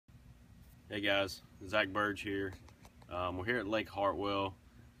Hey guys, Zack Birge here. We're here at Lake Hartwell.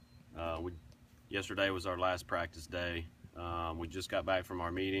 Yesterday was our last practice day. We just got back from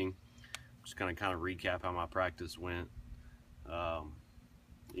our meeting. Just gonna kind of recap how my practice went.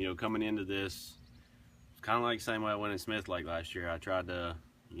 Coming into this, it's kind of like the same way I went in Smith Lake last year. I tried to,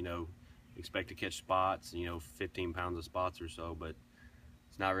 expect to catch spots, 15 pounds of spots or so, but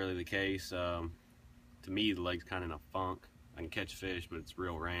it's not really the case. To me, the lake's kind of in a funk. I can catch fish, but it's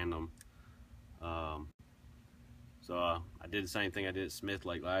real random. I did the same thing I did at Smith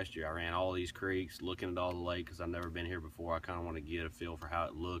Lake last year. I ran all these creeks, looking at all the lake because I've never been here before. I kind of want to get a feel for how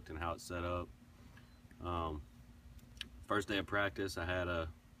it looked and how it's set up. First day of practice, I had a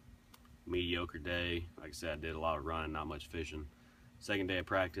mediocre day. Like I said, I did a lot of running, not much fishing. Second day of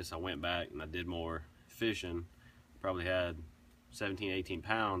practice, I went back and I did more fishing. Probably had 17, 18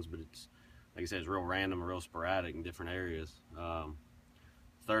 pounds, but it's, like I said, it's real random, real sporadic in different areas.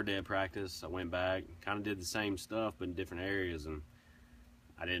 Third day of practice, I went back, kind of did the same stuff but in different areas, and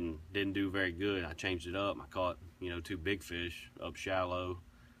I didn't do very good. I changed it up. I caught two big fish up shallow,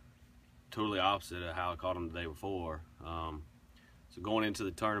 totally opposite of how I caught them the day before. So going into the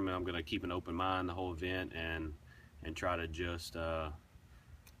tournament, I'm gonna keep an open mind the whole event and try to just go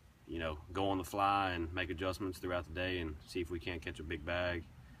on the fly and make adjustments throughout the day and see if we can't catch a big bag.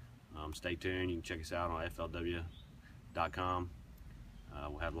 Stay tuned. You can check us out on flw.com.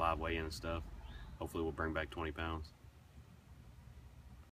 We'll have live weigh-in and stuff. Hopefully we'll bring back 20 pounds.